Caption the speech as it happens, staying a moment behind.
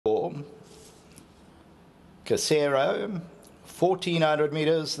Casero, 1400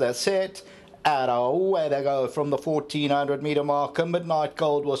 meters, they're set. And away they go from the 1400 meter marker. Midnight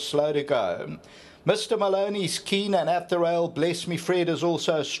Gold was slow to go. Mr. Maloney's keen and at the rail. Bless Me Fred is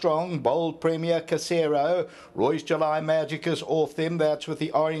also strong. Bold Premier Casero. Roy's July Magic is off them. That's with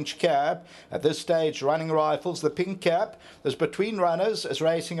the orange cap. At this stage, Running Rifles, the pink cap. There's between runners is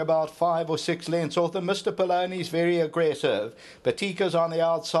racing about 5 or 6 lengths off them. Mr. Poloni's very aggressive. Patika's on the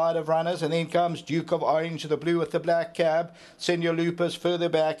outside of runners. And then comes Duke of Orange, the blue with the black cap. Senor Lupus further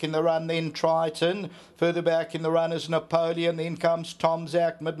back in the run. Then Triton. Further back in the run is Napoleon. Then comes Tom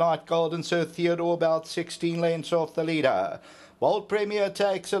Zach, Midnight Gold and Sir Theodore about 16 lengths off the leader. Bold Premier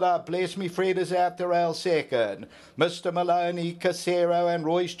takes it up. Bless Me Fred is at the rail second. Mr. Maloney, Casero and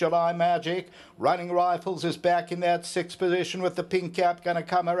Roy's July Magic. Running Rifles is back in that 6th position with the pink cap going to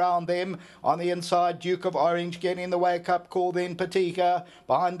come around them. On the inside, Duke of Orange getting the wake-up call, then Patika.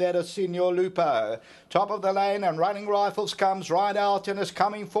 Behind that is Senor Lupo. Top of the lane and Running Rifles comes right out and is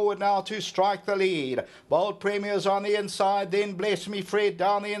coming forward now to strike the lead. Bold Premier's on the inside, then Bless Me Fred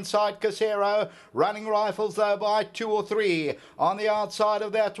down the inside, Casero. Running Rifles though by 2 or 3. On the outside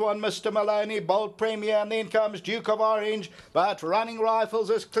of that one, Mr. Maloney, Bold Premier, and then comes Duke of Orange. But Running Rifles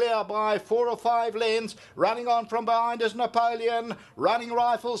is clear by 4 or 5 lengths. Running on from behind is Napoleon. Running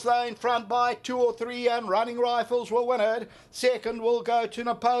Rifles though in front by 2 or 3, and Running Rifles will win it. Second will go to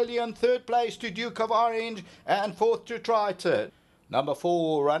Napoleon. Third place to Duke of Orange, and fourth to Triton. Number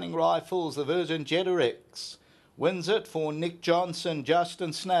 4, Running Rifles, the Virgin Jeterix. Wins it for Nick Johnson,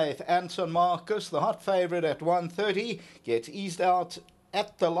 Justin Snaith, Anton Marcus, the hot favourite at 130, gets eased out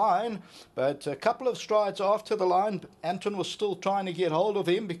at the line, but a couple of strides after the line, Anton was still trying to get hold of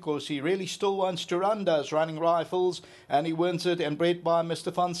him because he really still wants to run, does Running Rifles, and he wins it, and bred by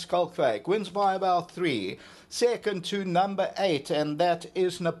Mr. Van Skalkwijk. Wins by about 3. Second to number 8, and that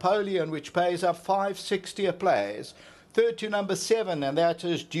is Napoleon, which pays up 560 a place. Third to number 7, and that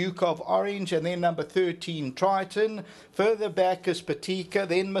is Duke of Orange, and then number 13, Triton. Further back is Patika,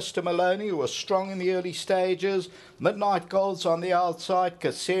 then Mr. Maloney, who was strong in the early stages. Midnight Gold's on the outside,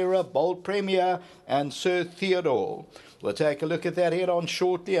 Casera, Bold Premier, and Sir Theodore. We'll take a look at that head-on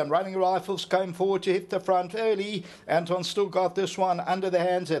shortly, and Running Rifles came forward to hit the front early. Anton still got this one under the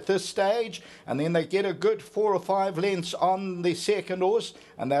hands at this stage, and then they get a good 4 or 5 lengths on the second horse,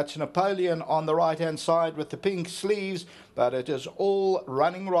 and that's Napoleon on the right-hand side with the pink sleeves, but it is all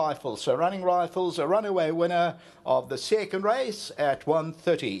Running Rifles. So Running Rifles, a runaway winner of the second race at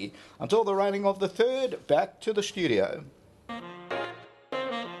 1:30. Until the running of the third, back to the studio.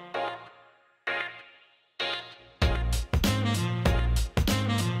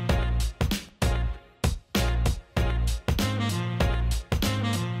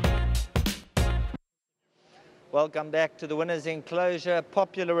 Welcome back to the winners enclosure.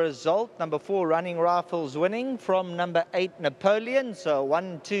 Popular result, number 4 Running Rifles winning from number 8 Napoleon. So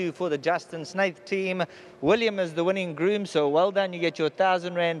 1-2 for the Justin Snaith team. William is the winning groom, so well done. You get your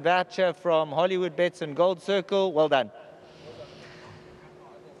R1,000 voucher from Hollywoodbets and Gold Circle. Well done.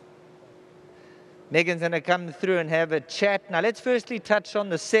 Megan's going to come through and have a chat. Now let's firstly touch on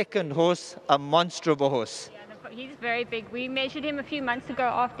the second horse, a monster of a horse. Yeah, he's very big. We measured him a few months ago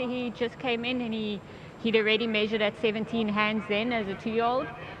after he just came in, and he'd already measured at 17 hands then as a 2-year-old.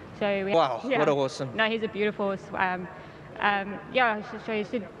 So wow, yeah. What a horse. No, he's a beautiful horse. Yeah, so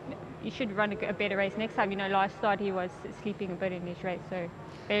you should run a better race next time. You know, last start he was sleeping a bit in his race, so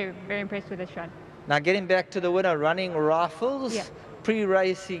very, very impressed with this run. Now getting back to the winner, Running Rifles. Yeah.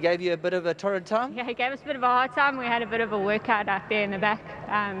 Pre-race, he gave you a bit of a torrid time? Yeah, he gave us a bit of a hard time. We had a bit of a workout out there in the back.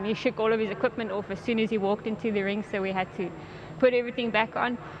 He shook all of his equipment off as soon as he walked into the ring, so we had to put everything back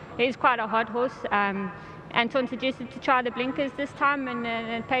on. He's quite a hot horse. Anton suggested to try the blinkers this time, and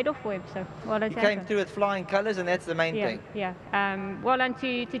it paid off for him. So well done. He came through with flying colours, and that's the main thing. Yeah. Well done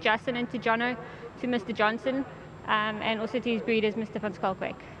to Justin and to Jono, to Mr. Johnson, and also to his breeders, Mr. Van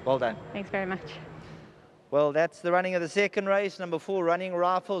Skalkwijk. Well done. Thanks very much. Well, that's the running of the second race. Number 4, Running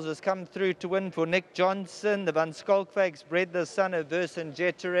Rifles, has come through to win for Nick Johnson. The Van Skalkwijks bred the son of Virgin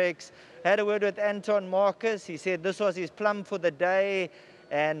Jeterix. Had a word with Anton Marcus. He said this was his plum for the day.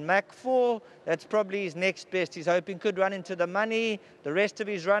 And Mac 4, that's probably his next best. He's hoping could run into the money. The rest of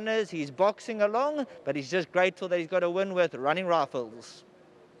his runners, he's boxing along, but he's just grateful that he's got a win with Running Rifles.